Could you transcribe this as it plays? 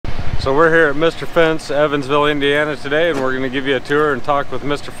So we're here at Mr. Fence, Evansville, Indiana today, and we're going to give you a tour and talk with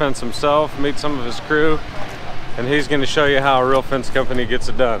Mr. Fence himself, meet some of his crew, and he's going to show you how a real fence company gets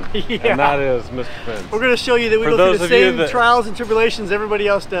it done. Yeah. And that is Mr. Fence. We're going to show you that we go through the same trials and tribulations everybody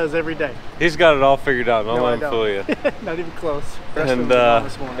else does every day. He's got it all figured out, don't let him fool you. Not even close. And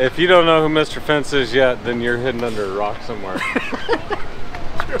if you don't know who Mr. Fence is yet, then you're hidden under a rock somewhere.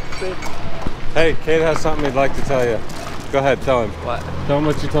 Hey, Kate has something he'd like to tell you. Go ahead, tell him. What? Tell him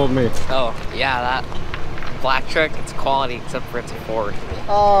what you told me. Oh, yeah, that black truck, it's quality except for it's a Ford.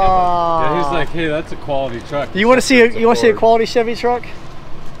 Oh. Yeah, he's like, hey, that's a quality truck. You want to see a quality Chevy truck?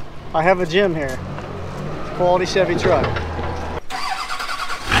 I have a gym here. It's a quality Chevy truck.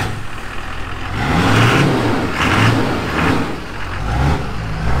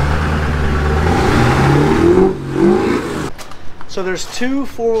 So there's two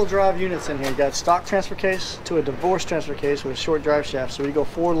four-wheel drive units in here. You got a stock transfer case to a divorce transfer case with a short drive shaft. So when you go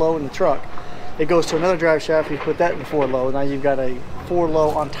 4 low in the truck, it goes to another drive shaft. You put that in 4 low. Now you've got a 4 low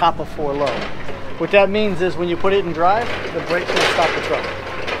on top of 4 low. What that means is when you put it in drive, the brakes will stop the truck.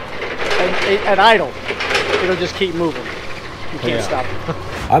 And at idle, it'll just keep moving. You can't stop it.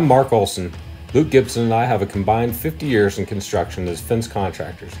 I'm Mark Olson. Luke Gibson and I have a combined 50 years in construction as fence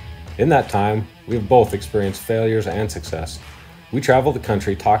contractors. In that time, we have both experienced failures and success. We travel the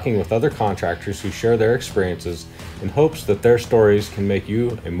country talking with other contractors who share their experiences in hopes that their stories can make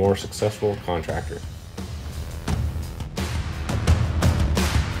you a more successful contractor.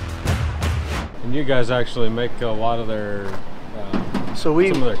 And you guys actually make a lot of their some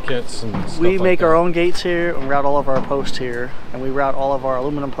of their kits and stuff. We make like our own gates here and route all of our posts here, and we route all of our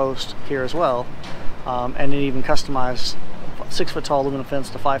aluminum posts here as well, and then even customize 6-foot tall aluminum fence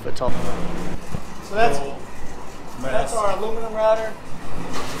to 5-foot tall. So that's our aluminum router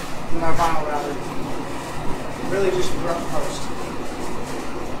and our vinyl router. Really just route post.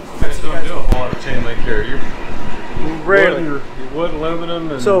 You guys don't do a whole lot of chain link here. You're rarely. Wood,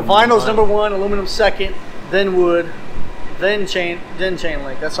 aluminum, and so vinyl's number 1, aluminum second, then wood, then chain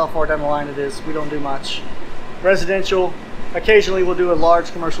link. That's how far down the line it is. We don't do much. Residential, occasionally we'll do a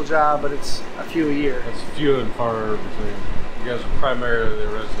large commercial job, but it's a few a year. It's few and far between. You guys are primarily a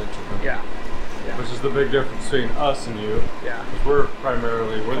residential company. Yeah. Which is the big difference between us and you. Yeah. We're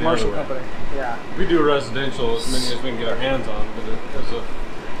primarily commercial company. Yeah. We do residential as many as we can get our hands on, but as a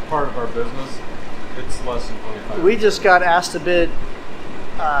part of our business, it's less than 25. We just got asked to bid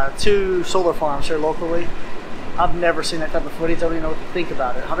 2 solar farms here locally. I've never seen that type of footage. I don't even know what to think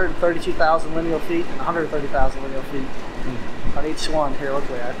about it. 132,000 lineal feet and 130,000 lineal feet on each one here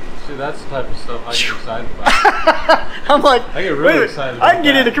locally. See, that's the type of stuff I get excited about. I'm like, I get really excited about I can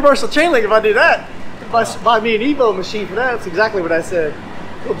get into commercial chain link if I do that. If I buy me an Evo machine for that, that's exactly what I said.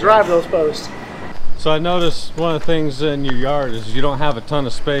 We'll drive those posts. So I noticed one of the things in your yard is you don't have a ton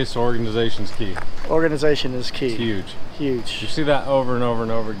of space, so organization's key. Organization is key. It's huge. Huge. You see that over and over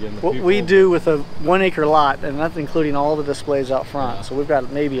and over again. What we do with a 1 acre lot, and that's including all the displays out front. Yeah. So we've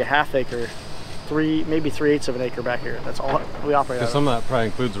got maybe a ½ acre, maybe 3/8 of an acre back here. That's all we operate out of. Some of that probably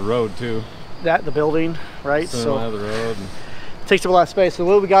includes a road too. The building, right? So the road. It takes up a lot of space. So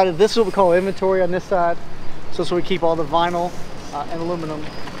what we got is this is what we call inventory on this side. So we keep all the vinyl and aluminum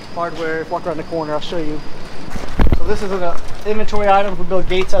hardware. If you walk around the corner, I'll show you. So this is an inventory items. We build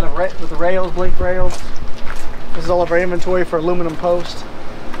gates out of with the rails, blink rails. This is all of our inventory for aluminum post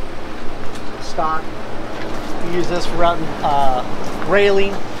stock. We use this for routing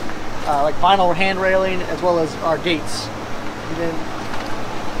railing, like vinyl hand railing, as well as our gates. And then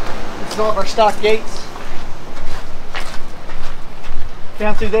this is all of our stock gates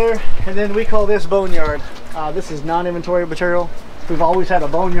down through there. And then we call this boneyard. This is non-inventory material. We've always had a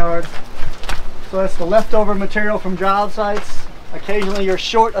boneyard. So that's the leftover material from job sites. Occasionally you're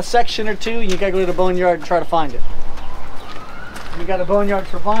short a section or two and you gotta go to the boneyard and try to find it. We got a boneyard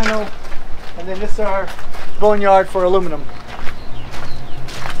for vinyl, and then this is our boneyard for aluminum.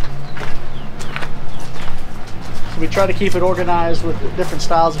 So we try to keep it organized with different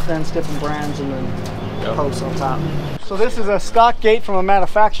styles of fence, different brands, and then posts on top. So this is a stock gate from a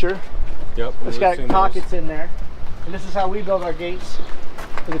manufacturer. Yep. It's got pockets in there. And this is how we build our gates.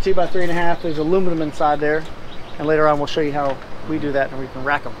 For the 2x3.5, there's aluminum inside there. And later on we'll show you how we do that and we can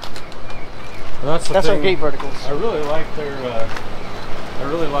rack them. Well, that's our gate verticals. I really like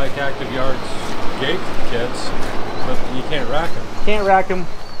Active Yard's gate kits, but you can't rack them. Can't rack them.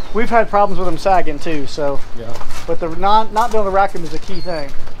 We've had problems with them sagging too, so. Yeah. But the not being able to rack them is the key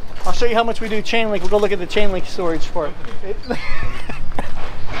thing. I'll show you how much we do chain link. We'll go look at the chain link storage for it.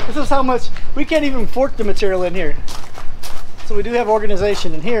 This is how much, we can't even fork the material in here. So we do have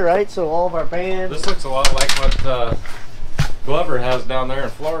organization in here, right? So all of our bands. This looks a lot like what Glover has down there in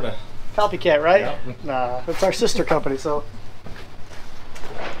Florida. Copycat, right? Yep. Nah, that's our sister company. So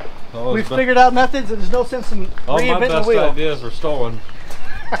All we've figured out methods, and there's no sense in all my reinventing the best wheel. ideas were stolen.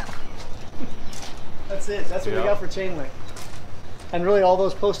 That's it. That's what we Yeah. got for chain link. And really, all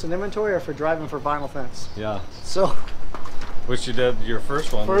those posts in inventory are for driving for vinyl fence. Yeah. So, Which you did your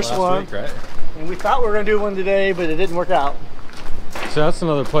first one First last one. week, right? and we thought we were going to do one today, but it didn't work out. So that's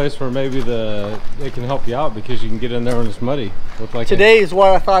another place where maybe it can help you out because you can get in there when it's muddy. With like Today is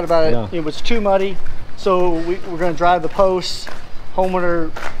what I thought about it. Yeah. It was too muddy, so we're going to drive the posts.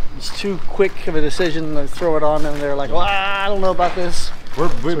 Homeowner, it's too quick of a decision to throw it on, and they're like, well, I don't know about this. we're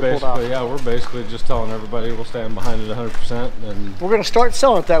pulled basically just telling everybody we'll stand behind it 100%, and We're going to start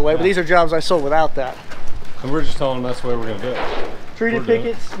selling it that way, but Yeah. these are jobs I sold without that. we're just telling them that's the way we're gonna do it. Treated We're doing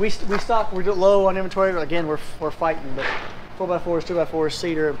pickets, we stock, we're low on inventory. Again, we're fighting, but 4x4s, 2x4s,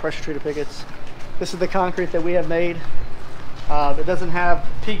 cedar, and pressure treated pickets. This is the concrete that we have made. It doesn't have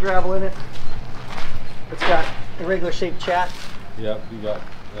pea gravel in it. It's got irregular shaped chat, Yep, you got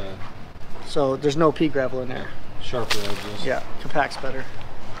so there's no pea gravel in there. sharper edges. Yeah, compacts better.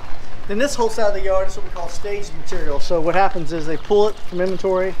 Then this whole side of the yard is what we call staged material. So what happens is they pull it from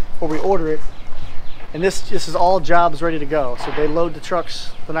inventory, or we order it, and this is all jobs ready to go. So they load the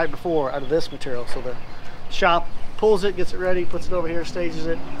trucks the night before out of this material. So the shop pulls it, gets it ready, puts it over here, stages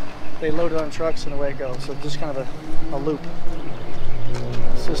it. They load it on trucks, and away it goes. So just kind of a loop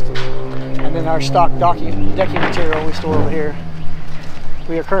system. And then our stock decking material we store over here.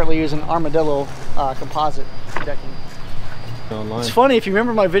 We are currently using Armadillo composite decking. Online. It's funny, if you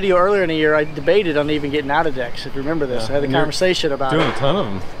remember my video earlier in the year, I debated on even getting out of decks. If you remember this, Yeah, I had a and you're conversation about Doing it. a ton of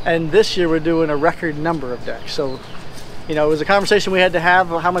them. And this year we're doing a record number of decks. So, you know, it was a conversation we had to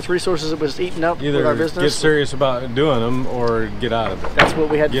have of how much resources it was eating up with our Either business. get serious about doing them or get out of it. That's what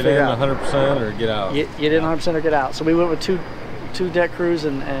we had to Get figure in out. 100% or get out. Get in 100% or get out. So we went with two deck crews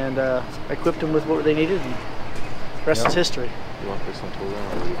and equipped them with what they needed, and the rest is history. You want this one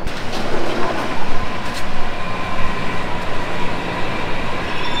to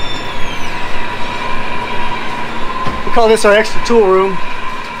We call this our extra tool room.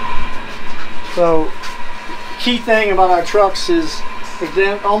 So, key thing about our trucks is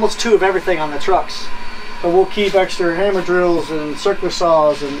there's almost two of everything on the trucks. But we'll keep extra hammer drills and circular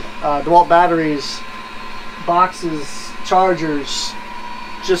saws and DeWalt batteries, boxes, chargers,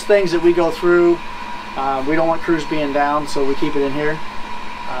 just things that we go through. We don't want crews being down, so we keep it in here.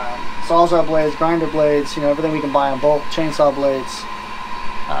 Sawzall blades, grinder blades, you know, everything we can buy on bulk, chainsaw blades,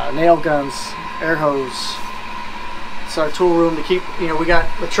 nail guns, air hose. It's our tool room to keep, you know, we got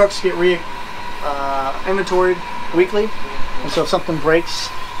the trucks get inventoried weekly, and so if something breaks,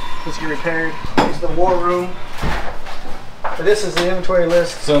 let's get repaired. This is the war room. But this is the inventory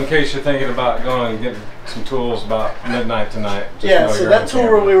list. So in case you're thinking about going and getting some tools about midnight tonight, just Yeah, know so you're that on tool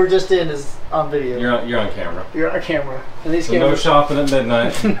camera. room we were just in is on video. You're on camera. You're on camera. And these So no cameras. shopping at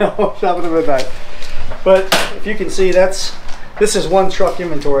midnight. No, shopping at midnight. But if you can see, this is one truck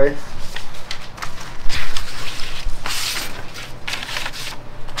inventory.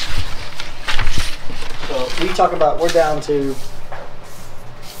 So we talk about, we're down to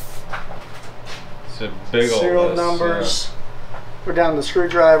It's a big old serial list, numbers. We're down to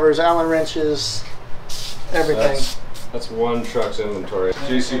screwdrivers, Allen wrenches, everything. That's one truck's inventory.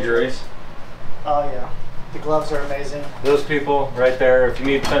 GC Grace. Oh yeah, the gloves are amazing. Those people right there, if you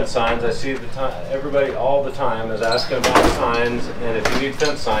need fence signs, I see everybody all the time is asking about signs, and if you need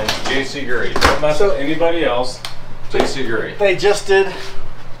fence signs, JC Gurry. Don't mess with anybody else, JC Gurry. They just did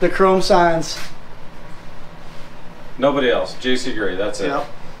the chrome signs. Nobody else, JC Gurry, that's it. Yep,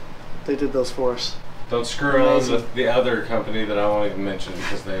 they did those for us. Don't screw on with the other company that I won't even mention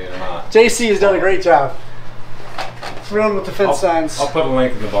because they are not. JC has done a great job. Thrilled with the fence signs. I'll put a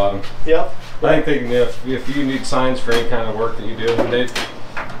link in the bottom. Yep. I think they can, if you need signs for any kind of work that you do,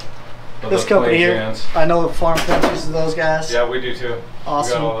 This company here, I know the farm fence uses those guys. Yeah, we do too.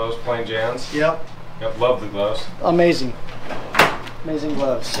 Awesome. We got all those plain Jans. Yep. Yep, love the gloves. Amazing. Amazing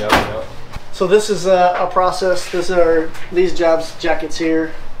gloves. Yep. So this is a process. These jobs jackets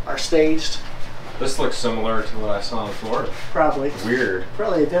here are staged. This looks similar to what I saw on Florida. Probably. Weird.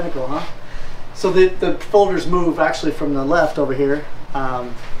 Probably identical, huh? So the folders move actually from the left over here.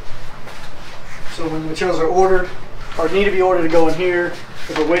 So when the materials are ordered or need to be ordered to go in here,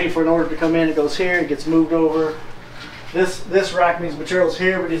 if we're waiting for an order to come in, it goes here, it gets moved over. This rack means materials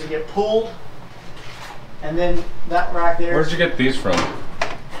here, but needs to get pulled. And then that rack there. Where'd you get these from?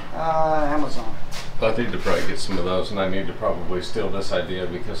 Amazon. I need to probably get some of those, and I need to probably steal this idea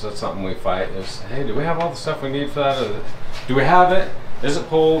because that's something we fight is, hey, do we have all the stuff we need for that? Do we have it? Is it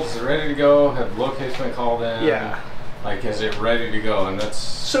pulled? Is it ready to go? Have the location been called in? Yeah. Like, is it ready to go? And that's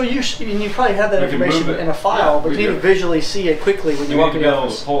so you probably have that we can information move it. in a file, Yeah, but you need to visually see it quickly when you we walk need in to be the able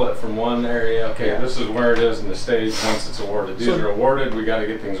office. to pull it from one area. Okay, Yeah. this is where it is in the stage once it's awarded. These are awarded. We got to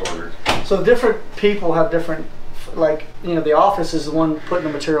get things ordered. So different people have different, like, you know, the office is the one putting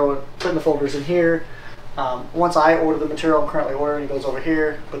the material, putting the folders in here. Once I order the material, I'm currently ordering, it goes over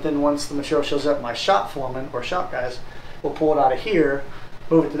here. But then once the material shows up, my shop foreman or shop guys will pull it out of here,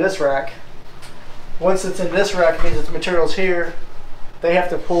 move it to this rack. Once it's in this rack, it means that the material's here. They have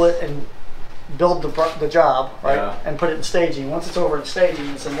to pull it and build the job, right? Yeah. And put it in staging. Once it's over in staging,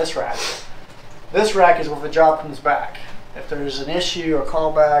 it's in this rack. This rack is where the job comes back. If there's an issue or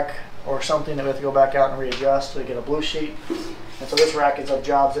callback or something that we have to go back out and readjust, we get a blue sheet. And so this rack is of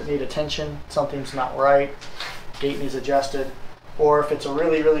jobs that need attention. Something's not right. Gate needs adjusted. Or if it's a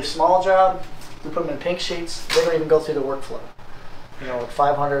really, really small job, we put them in pink sheets. They don't even go through the workflow. You know, a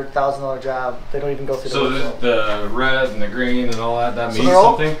 $500,000 job, they don't even go through the workflow. So the red and the green and all that means they're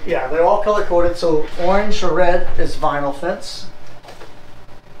all, something? Yeah, they're all color coded. So orange or red is vinyl fence.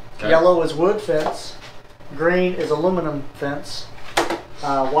 Okay. Yellow is wood fence. Green is aluminum fence.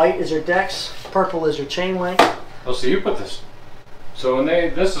 White is your decks. Purple is your chain link. Oh, so you put this. So when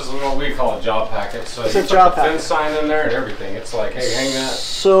this is what we call a job packet. So it's you a put job the packet. fence sign in there and everything. It's like, hey, hang that.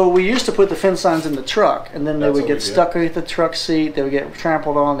 So we used to put the fence signs in the truck, and then they would get stuck underneath the truck seat. They would get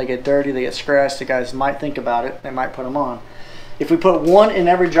trampled on. They get dirty. They get scratched. The guys might think about it. They might put them on. If we put one in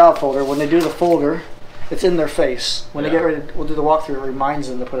every job folder, when they do the folder, it's in their face. When they get ready, we'll do the walkthrough. It reminds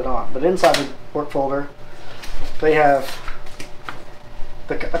them to put it on. But inside the work folder, they have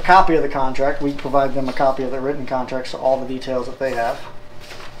a copy of the contract. We provide them a copy of the written contract, so all the details that they have.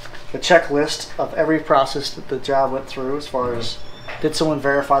 The checklist of every process that the job went through, as far as did someone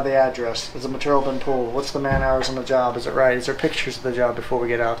verify the address? Has the material been pulled? What's the man hours on the job? Is it right? Is there pictures of the job before we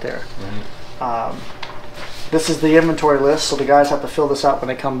get out there? This is the inventory list, so the guys have to fill this out when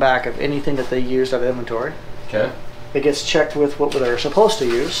they come back of anything that they used out of inventory. Okay. It gets checked with what they're supposed to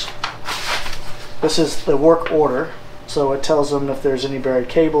use. This is the work order, so it tells them if there's any buried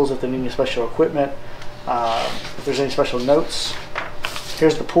cables, if they need any special equipment, if there's any special notes.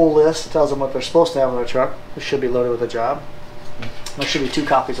 Here's the pull list. It tells them what they're supposed to have on their truck. It should be loaded with a job. There should be 2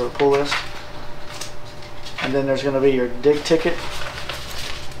 copies of the pull list. And then there's going to be your dig ticket.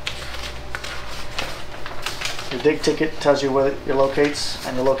 Your dig ticket tells you where it locates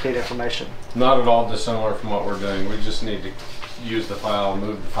and your locate information. Not at all dissimilar from what we're doing. We just need to use the file,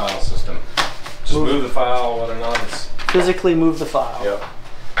 move the file system. Just move the file, whether or not it's... Physically move the file. Yep.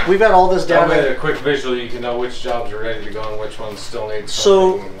 We've got all this down. That way, a quick visual, you can know which jobs are ready to go and which ones still need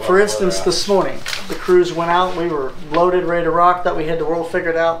So, something. for instance, this morning, the crews went out. We were loaded, ready to rock. That we had the world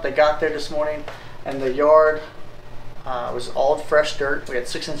figured out. They got there this morning, and the yard was all fresh dirt. We had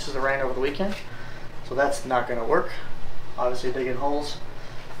 6 inches of rain over the weekend, so that's not going to work. Obviously, digging holes.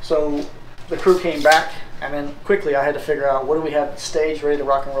 So the crew came back, and then quickly I had to figure out what do we have staged, ready to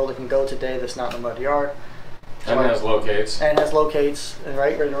rock and roll that can go today that's not in the mud yard. And has locates. And has locates, and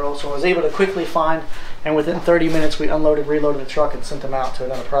right, ready to roll. So I was able to quickly find, and within 30 minutes we unloaded, reloaded the truck, and sent them out to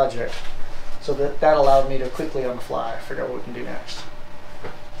another project. So that allowed me to quickly on the fly figure out what we can do next.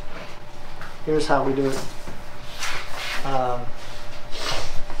 Here's how we do it.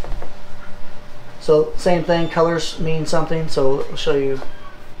 So same thing, colors mean something. So I'll show you.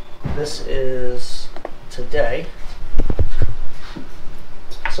 This is today.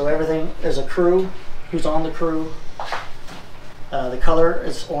 So everything is a crew. Who's on the crew. The color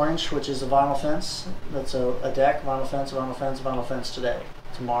is orange, which is a vinyl fence. That's a deck, vinyl fence, vinyl fence, vinyl fence today.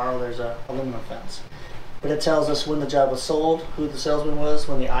 Tomorrow there's a aluminum fence. But it tells us when the job was sold, who the salesman was,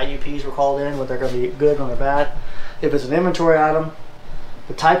 when the IUPs were called in, whether they're going to be good or they're bad. If it's an inventory item,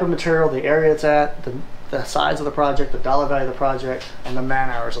 the type of material, the area it's at, the size of the project, the dollar value of the project, and the man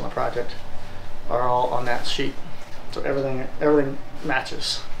hours on the project are all on that sheet. So everything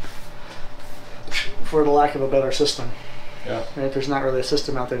matches. For the lack of a better system. Yeah. Right? There's not really a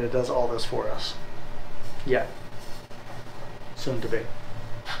system out there that does all this for us. Yet. Soon to be.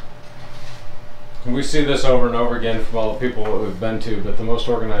 And we see this over and over again from all the people that we've been to, but the most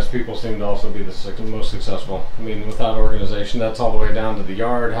organized people seem to also be the most successful. I mean, without organization, that's all the way down to the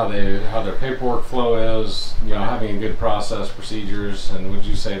yard, how their paperwork flow is, you know, having a good process, procedures, and would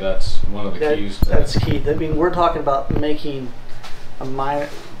you say that's one of the keys? That's key. I mean, we're talking about making a minor...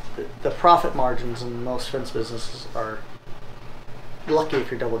 The profit margins in most fence businesses are lucky if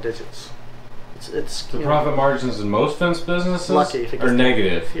you're double digits. It's the profit margins in most fence businesses lucky if it are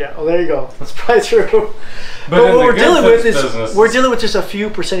negative. Yeah, well there you go. That's probably true. But what we're dealing with is we're dealing with just a few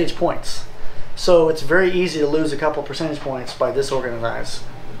percentage points. So it's very easy to lose a couple percentage points by disorganized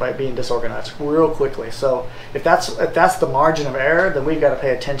by being disorganized real quickly. So if that's the margin of error, then we've got to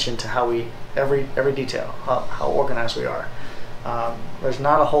pay attention to how we every detail, how organized we are. There's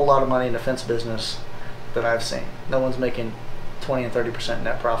not a whole lot of money in the fence business that I've seen. No one's making 20 and 30%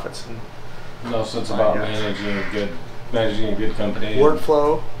 net profits. No, so it's about managing a good company.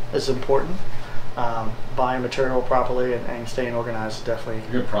 Workflow is important. Buying material properly and staying organized is definitely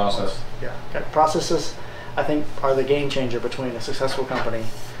good process. Yeah, processes I think are the game changer between a successful company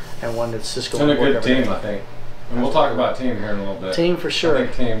and one that's just going. It's in a good team, I think. And we'll talk about team here in a little bit. Team for sure. I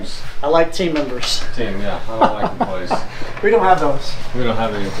think teams. I like team members. Team, yeah. I don't like employees. We don't have those. We don't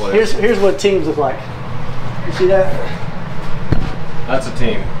have any employees. Here's what teams look like. You see that? That's a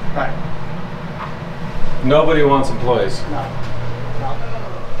team. Right. Nobody wants employees. No.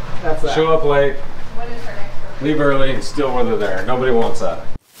 That's that. Show up late, leave early, and still whether they're there. Nobody wants that.